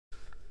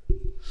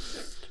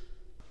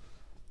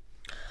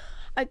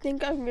I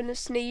think I'm gonna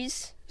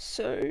sneeze,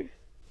 so...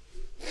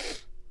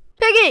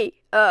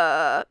 Piggy!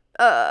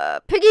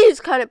 Piggy is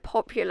kind of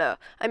popular.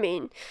 I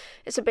mean,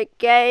 it's a big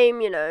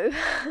game, you know.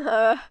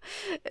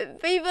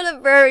 People are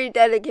very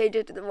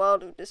dedicated to the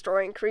world of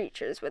destroying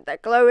creatures with their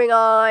glowing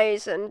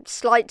eyes and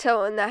slight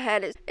tilt in their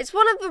head. It's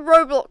one of the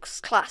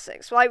Roblox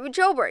classics, like with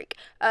Jailbreak,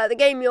 the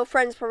game your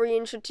friends probably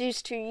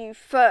introduced to you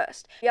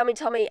first. Yummy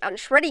Tummy and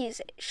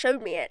Shreddies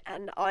showed me it,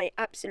 and I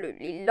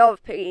absolutely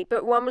love Piggy,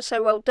 but 1 was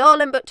so well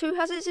done, and but 2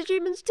 has its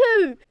achievements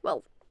too.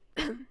 Well...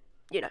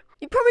 You know,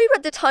 you probably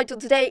read the title.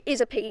 Today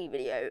is a Piggy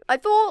video. I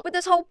thought with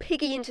this whole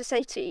Piggy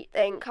Intercity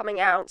thing coming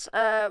out,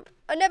 I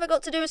never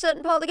got to do a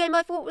certain part of the game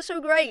I thought was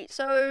so great.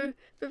 So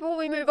before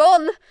we move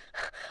on,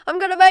 I'm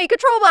gonna make a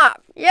troll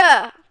map.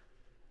 Yeah,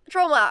 a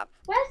troll map.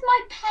 Where's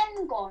my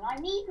pen gone? I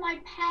need my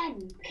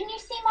pen. Can you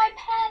see my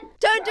pen?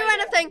 Don't do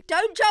anything.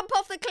 Don't jump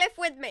off the cliff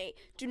with me.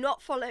 Do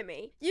not follow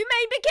me. You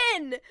may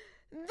begin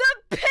the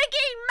Piggy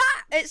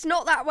map. It's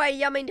not that way,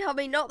 Yummy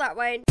Tummy, not that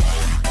way.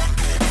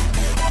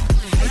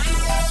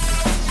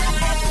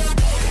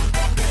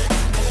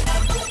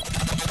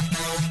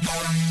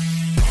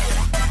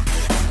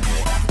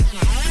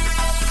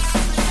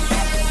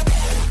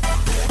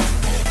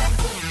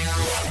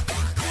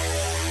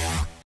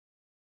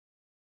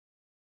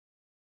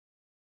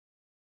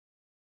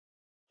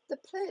 The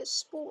player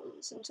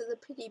spawns into the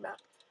Piggy map,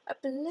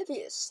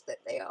 oblivious that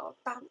they are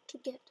about to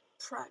get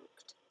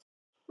pranked.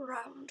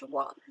 Round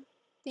 1.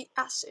 The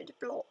acid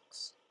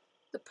blocks.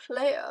 The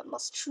player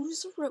must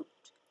choose a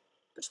route,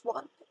 but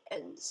one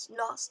ends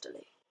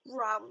nastily.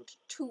 Round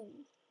 2.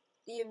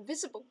 The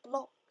invisible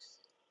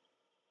blocks.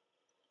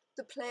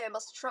 The player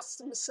must trust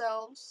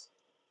themselves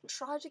and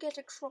try to get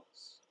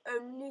across,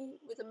 only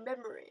with a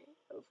memory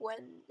of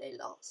when they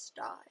last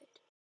died.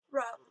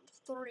 Round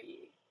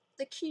 3.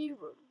 The key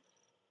room.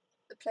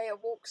 The player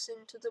walks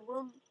into the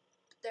room,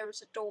 but there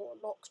is a door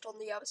locked on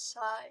the other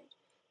side.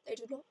 They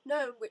do not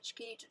know which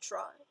key to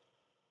try.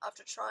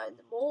 After trying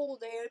them all,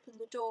 they open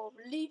the door,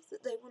 relieved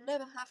that they will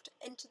never have to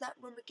enter that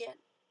room again.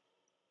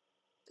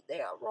 But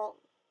they are wrong.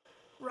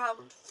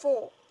 Round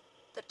 4.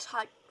 The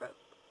tightrope.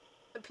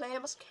 The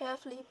player must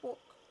carefully walk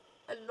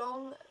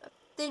along a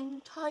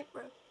thin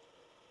tightrope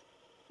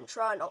and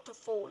try not to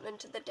fall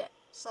into the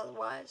depths,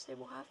 otherwise they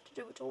will have to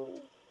do it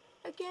all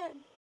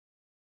again.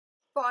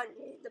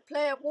 Finally, the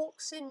player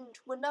walks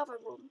into another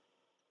room.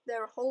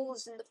 There are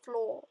holes in the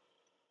floor.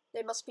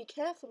 They must be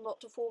careful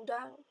not to fall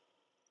down.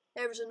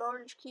 There is an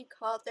orange key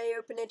card. They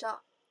open it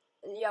up.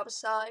 On the other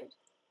side,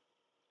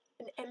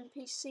 an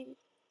NPC.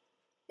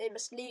 They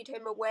must lead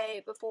him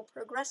away before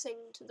progressing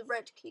to the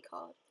red key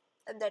card,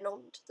 and then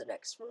on to the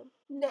next room.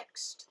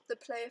 Next, the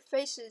player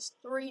faces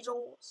 3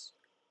 doors.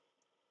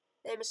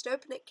 They must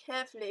open it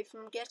carefully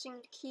from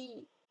getting the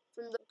key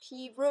from the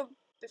key room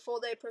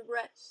before they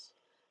progress.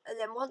 And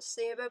then once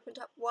they have opened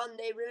up one,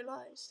 they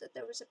realise that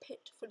there is a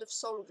pit full of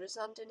soldiers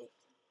underneath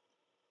them.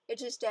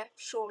 It is death,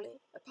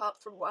 surely,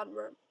 apart from one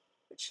room,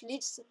 which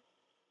leads them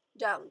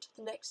down to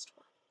the next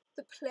one.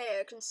 The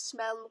player can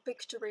smell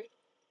victory.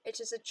 It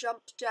is a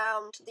jump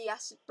down to the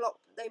acid block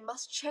that they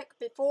must check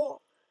before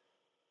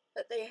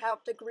that they have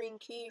the green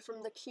key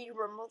from the key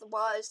room,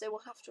 otherwise they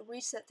will have to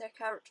reset their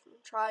character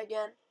and try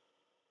again.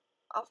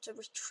 After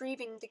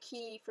retrieving the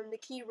key from the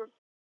key room,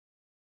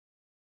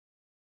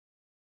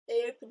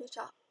 they open it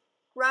up,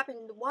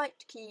 grabbing the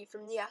white key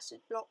from the acid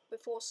block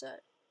before so,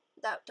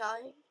 without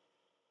dying,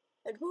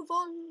 and move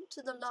on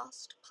to the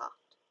last part.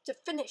 To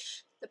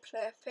finish, the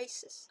player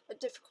faces a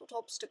difficult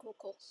obstacle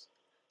course.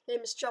 They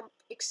must jump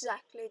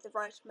exactly the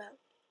right amount,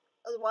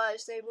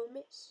 otherwise they will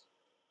miss,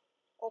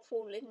 or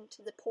fall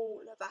into the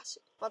pool of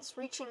acid. Once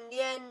reaching the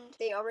end,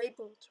 they are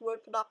able to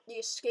open up the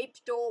escape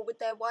door with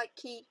their white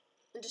key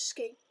and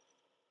escape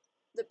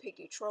the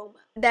Piggy troll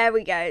map. There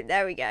we go,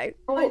 there we go.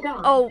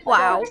 Oh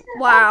wow,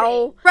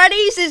 wow.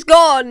 Freddy's is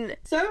gone!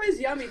 So is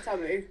Yummy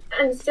Tummy.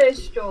 And so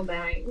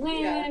Strawberry.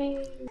 Yeah.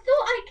 I thought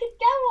I could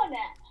go on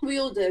it. We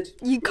all did.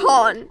 You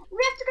can't. We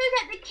have to go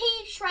get the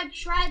key, Shred.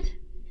 Shred.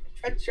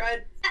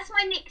 That's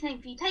my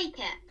nickname for you, take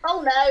it.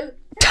 Oh no.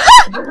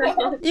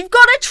 You've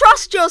got to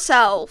trust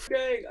yourself.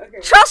 Okay.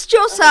 Trust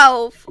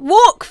yourself.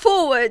 Walk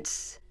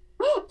forwards.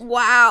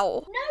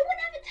 Wow. No one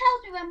ever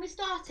tells me when we're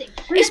starting.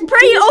 It's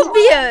pretty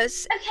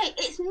obvious. Okay,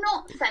 it's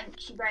not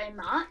thank you very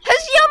much.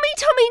 Has Yummy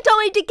Tummy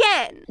died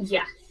again?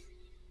 Yeah.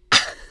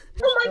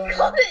 Oh my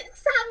god,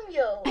 it's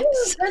Samuel.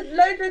 There's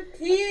loads of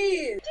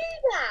keys. Do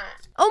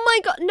that. Oh my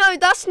god, no,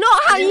 that's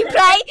not how you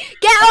play.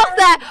 Get off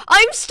there.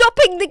 I'm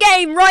stopping the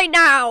game right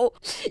now.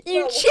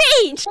 You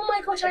cheat. Oh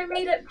my gosh, I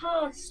made it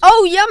past.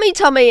 Oh, Yummy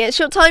Tummy, it's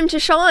your time to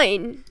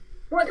shine.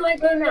 What do I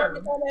do now?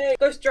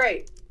 Go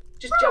straight.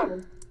 Just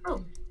jump.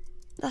 Oh.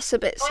 That's a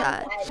bit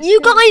sad. You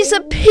guys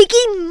are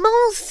Piggy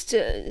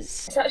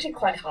masters. It's actually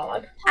quite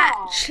hard.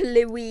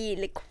 Actually,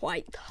 really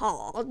quite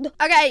hard.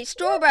 Okay,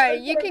 Strawberry,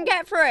 you can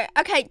get through it.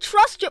 Okay,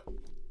 trust your...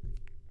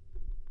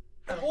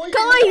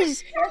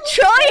 Guys,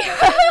 try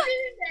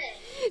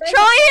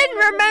and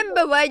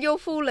remember where you're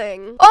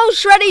falling. Oh,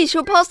 Shreddies,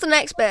 you'll pass the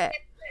next bit.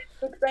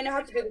 Because I know how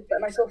to do this,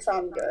 but I saw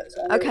Sam do it.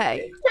 So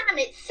Okay. Sam,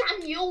 it's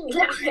Samuel.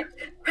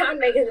 Can't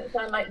make it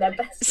sound like they're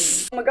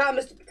besties. Oh my god,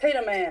 Mr.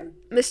 Potato Man.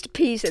 Mr.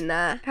 P's in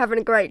there, having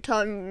a great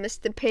time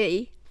with Mr.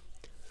 P.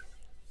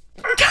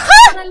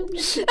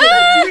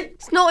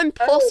 It's not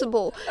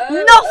impossible.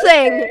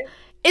 Nothing Okay.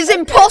 is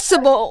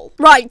impossible.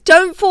 Right,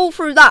 don't fall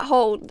through that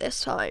hole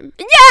this time.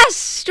 Yes,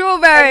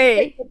 strawberry.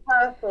 Take the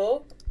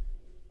purple.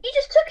 You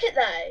just took it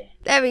though.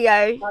 There we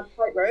go. My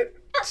tightrope.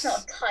 That's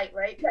not a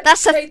tightrope.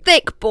 That's a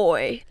thick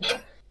boy.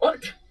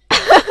 What?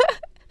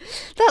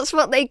 That's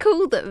what they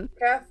call them.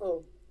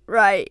 Careful.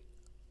 Right.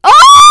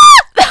 Oh!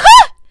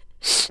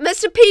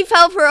 Mr. P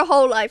fell through a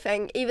hole, I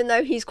think, even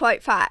though he's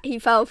quite fat. He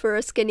fell through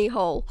a skinny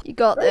hole. You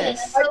got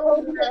this. I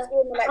told you let's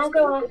go in the next I'll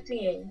go one. after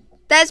you.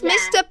 There's Yeah.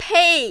 Mr.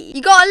 P.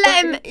 You gotta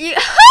let him.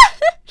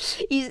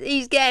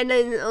 He's getting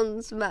in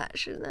on some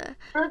action there.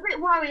 I'm a bit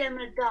worried I'm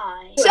gonna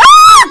die.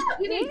 Ah!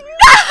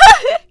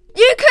 No!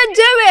 You can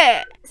do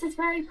it. This is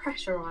very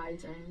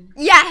pressurizing.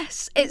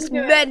 Yes, it's do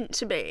it. meant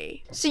to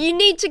be. So you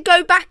need to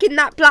go back in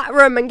that black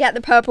room and get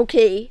the purple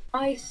key.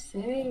 I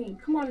see.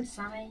 Come on,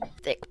 Sammy.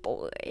 Thick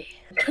boy.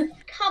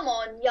 Come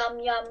on,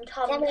 yum yum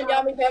tum Come on, tum.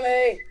 yummy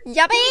tummy.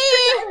 Yummy!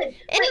 Wait,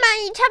 In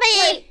my tummy!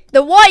 wait.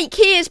 The white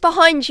key is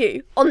behind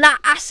you on that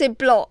acid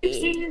block.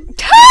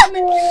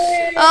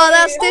 Oh,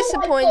 that's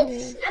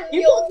disappointing.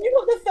 You got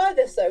the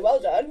furthest though, well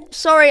done.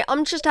 Sorry,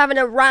 I'm just having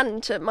a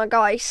rant at my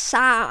guy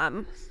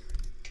Sam.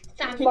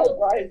 Samuel.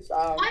 Right,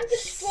 Sam. I'm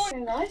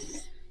destroying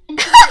Nice. You've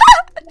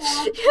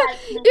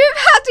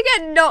had to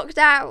get knocked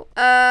out.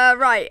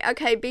 Right,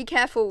 okay, be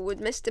careful with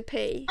Mr.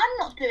 P. I'm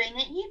not doing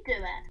it, you do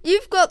it.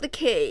 You've got the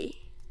key.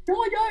 No,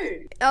 I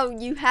don't. Oh,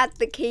 you had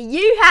the key.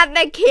 You had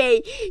the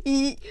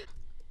key.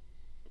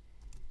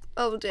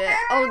 Oh dear,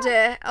 oh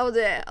dear, oh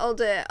dear, oh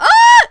dear.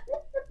 Ah!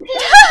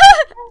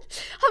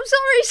 I'm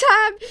sorry,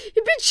 Sam.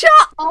 You've been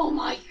shot. Oh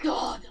my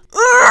god.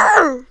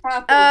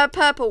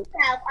 Purple.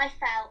 I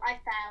fell.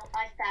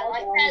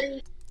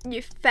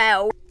 You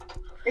fell.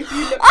 If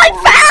you look I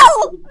down-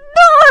 fell!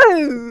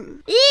 No!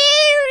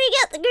 We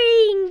got the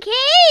green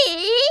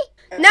key.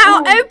 Now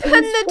open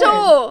the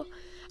door.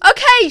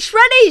 Okay,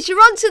 Shreddies, you're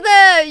onto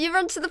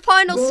the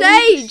final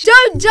stage.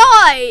 Don't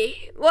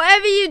die,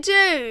 whatever you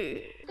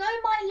do. Go,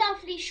 my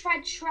lovely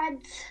shreds.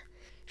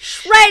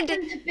 Shred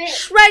Into bits.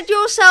 shred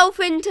yourself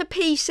into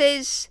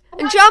pieces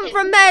and jump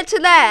from there to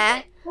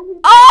there.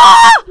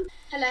 Oh!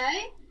 Hello?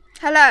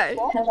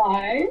 Hello.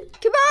 Hello.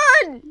 Come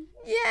on!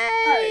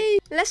 Yay!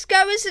 Let's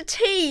go as a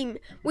team.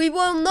 We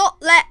will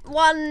not let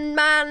one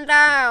man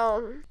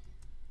down.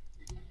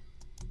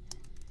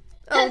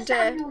 Oh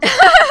dear.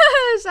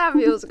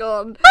 Samuel's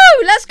gone.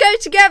 Oh, let's go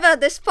together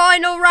this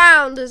final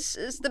round as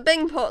the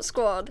Bingpot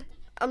squad.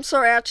 I'm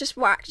sorry, I just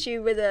whacked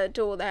you with a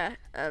door there.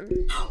 Oh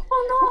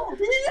no.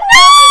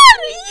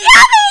 Yummy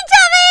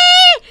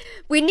tummy!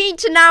 We need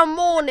to now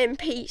mourn in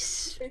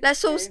peace.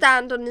 Let's all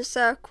stand on a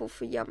circle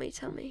for Yummy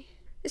Tummy.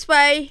 This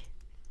way.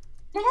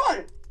 Come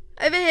on.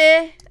 Over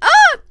here.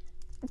 Ah!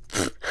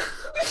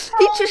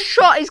 He just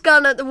shot his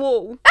gun at the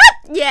wall. Ah!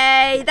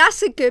 Yay,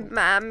 that's a good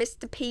man,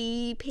 Mr.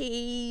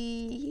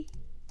 PP.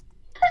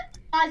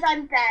 Guys,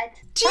 I'm dead.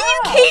 Do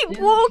you keep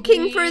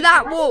walking through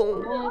that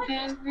wall? Oh,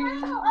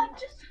 I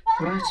just fell.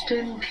 Rest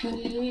in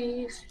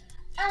peace.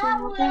 I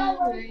will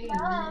love you.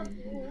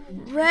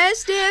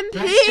 Rest in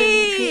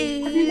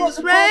peace.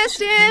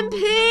 Rest in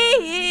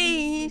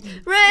peace.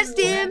 Rest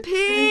in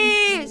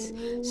peace.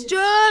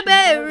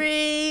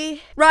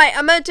 Strawberry. Right,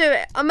 I'm gonna do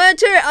it. I'm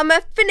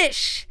gonna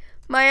finish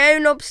my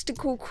own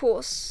obstacle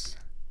course.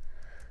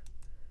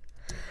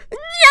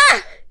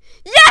 Yeah!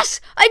 Yes!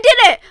 I did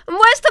it! And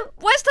where's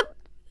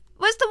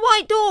the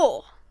white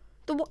door?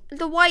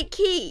 The white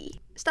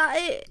key. Is that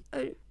it?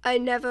 Oh, I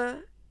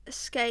never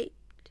escaped.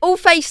 All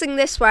facing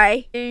this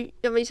way.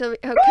 Yummy tummy.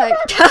 Okay.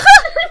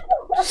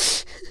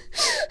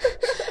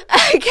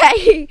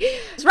 Okay.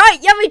 Right,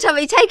 Yummy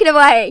Tummy, take it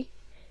away.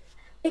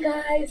 Hey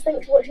guys,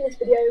 thanks for watching this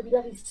video. We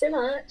love you so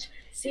much.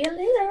 See you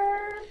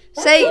later.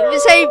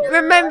 Say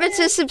remember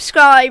to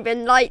subscribe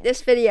and like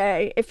this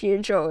video if you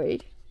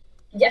enjoyed.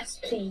 Yes,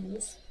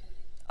 please.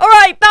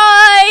 Alright,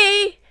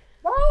 bye!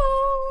 Bye.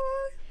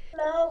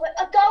 No,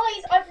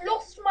 guys, I've lost.